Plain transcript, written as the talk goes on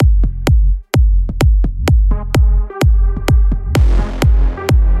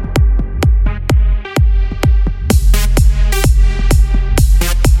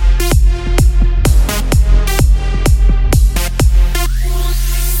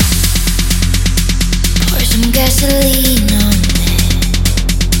to lean on me.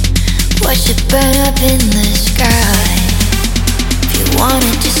 Watch it burn up in the sky. If you want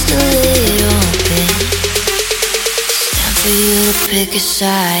it just a little bit, it's time for you to pick a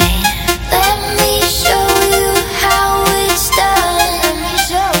side. Let me show